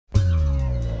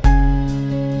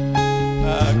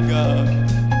My God.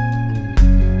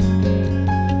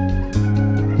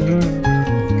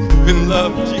 We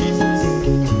love Jesus.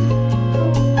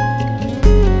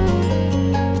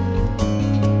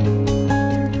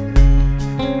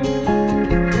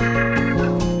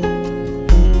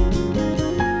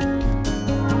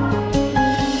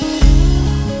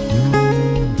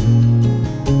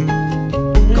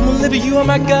 Come on, Libby, you are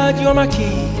my God, you are my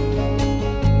King.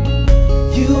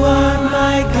 You are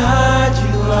my God,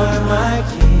 you are my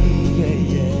King, yeah,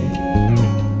 yeah.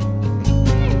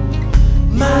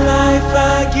 My life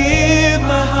I give,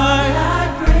 my heart I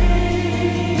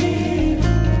bring.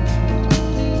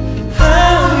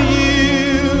 How you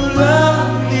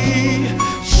love me,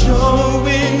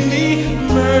 showing me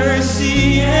mercy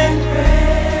and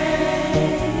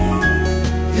grace.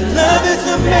 Your love is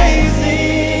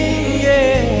amazing,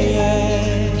 yeah, yeah.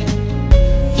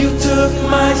 You took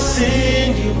my sin,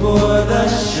 you bore the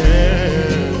shame.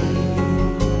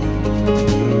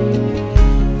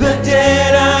 The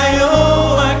debt I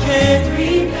owe, I can't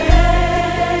repay.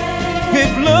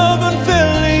 With love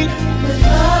unfailing,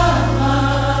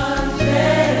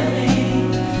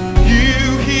 you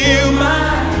heal my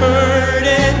hurt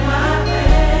and my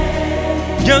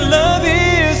pain. Your love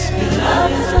is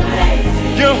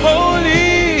amazing. You're holy,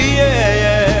 yeah,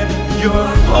 yeah.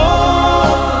 You're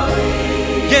holy.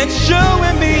 Yet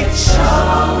showing me mercy.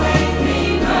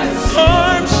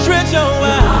 Arms stretched out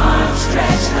wide,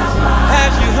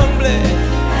 as you humbly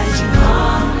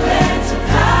to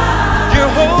die.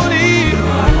 You're holy.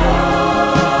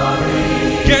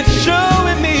 Yet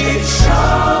showing me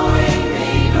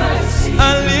mercy. I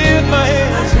lift my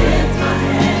hands,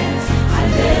 I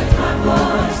lift my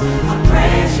voice, I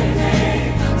praise your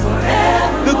name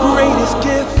forever. The greatest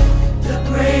gift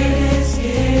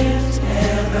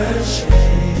ever shared.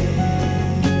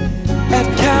 At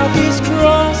Calvary's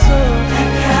cross,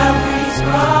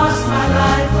 my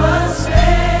life was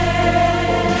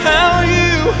spared. How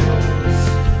you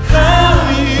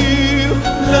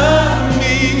love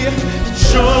me,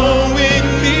 showing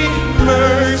me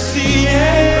mercy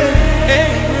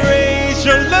and grace.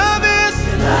 Your love is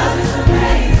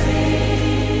amazing.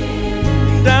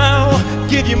 And I'll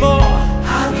give you more.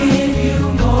 I'll give you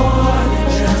more than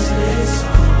just this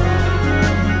song.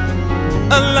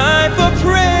 A life of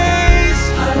praise,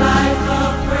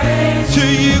 to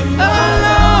you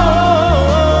alone,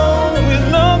 with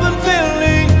love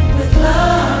unfailing,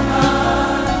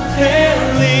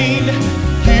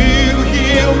 you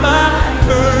heal my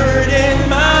hurt and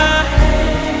my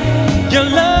pain. Your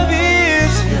love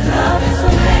is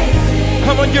amazing.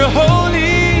 Come on, you're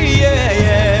holy, yeah,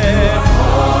 yeah.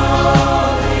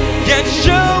 Yet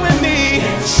showing me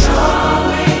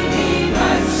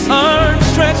mercy. Arms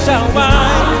stretched out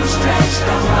wide,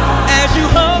 as you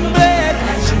humbly.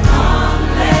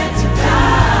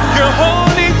 You're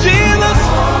holy, Jesus.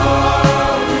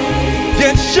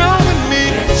 Yet showing me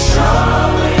mercy.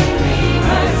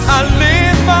 I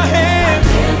lift my hands,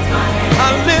 I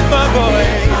lift my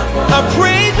voice, I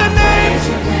praise your name.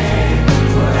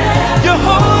 You're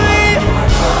holy.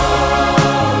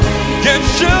 Yet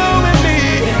showing me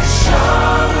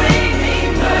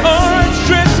arms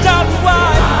stretched out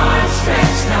wide,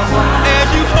 as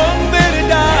you humbly to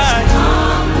die.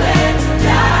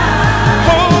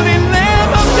 Holy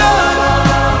Lamb of God,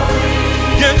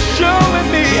 you're showing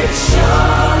me.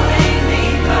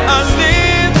 I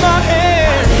lift my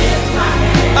hands,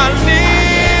 I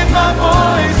lift my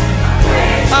voice,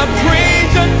 I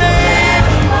praise your name.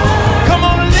 Come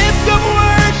on, lift up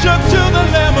worship to the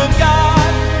Lamb of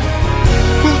God,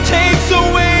 who takes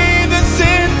away the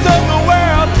sins of the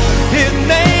world. His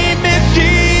name is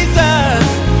Jesus,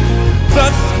 the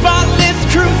spotless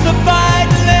crucified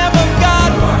Lamb of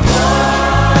God.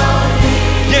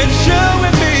 Yet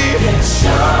showing me mercy.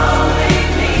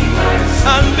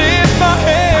 I lift my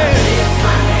hands,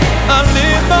 I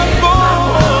lift my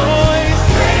voice.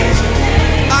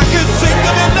 I could sing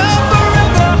of your love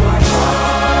forever.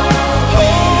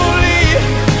 Holy,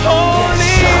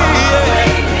 holy,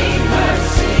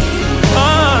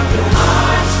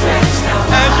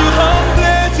 as you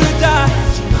humbly to die.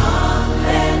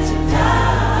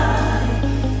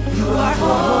 You are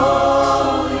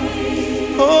holy,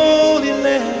 holy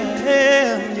Lamb,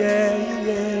 yeah,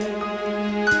 yeah.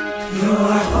 You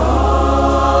are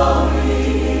holy.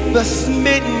 The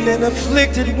smitten and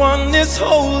afflicted one is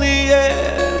holy,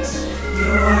 yes.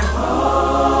 You are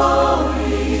holy.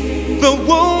 The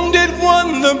wounded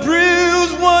one, the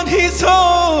bruised one, he's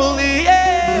holy,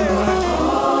 yeah. You are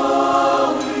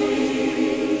holy.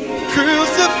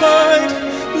 Crucified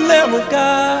Lamb of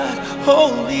God,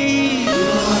 holy. You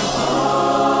are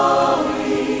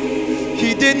holy. He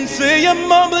did Didn't say a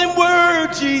mumbling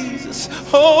word, Jesus.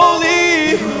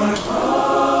 Holy,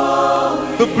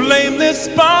 the blameless,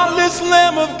 spotless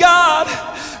Lamb of God,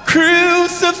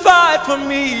 crucified for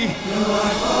me.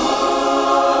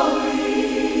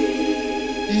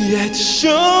 Yet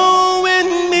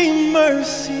showing me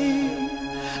mercy,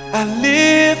 I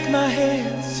lift my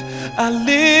hands, I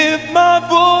lift my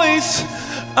voice,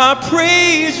 I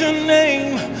praise your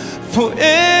name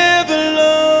forever,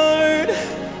 Lord.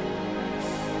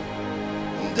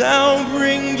 And I'll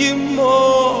bring you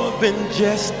more than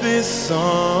just this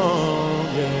song,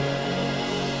 yeah.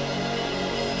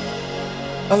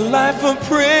 A life of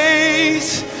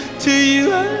praise to you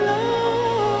alone.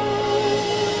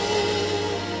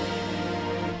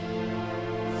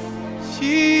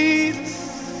 Jesus,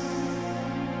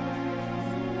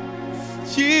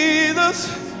 Jesus,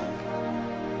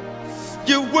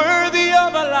 you're worthy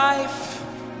of our life.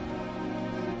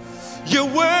 You're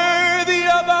worthy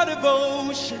of our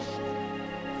devotion.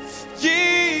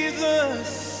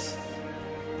 Jesus,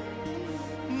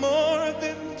 more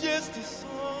than just a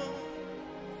song.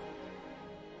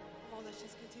 Oh, let's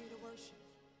just continue to worship.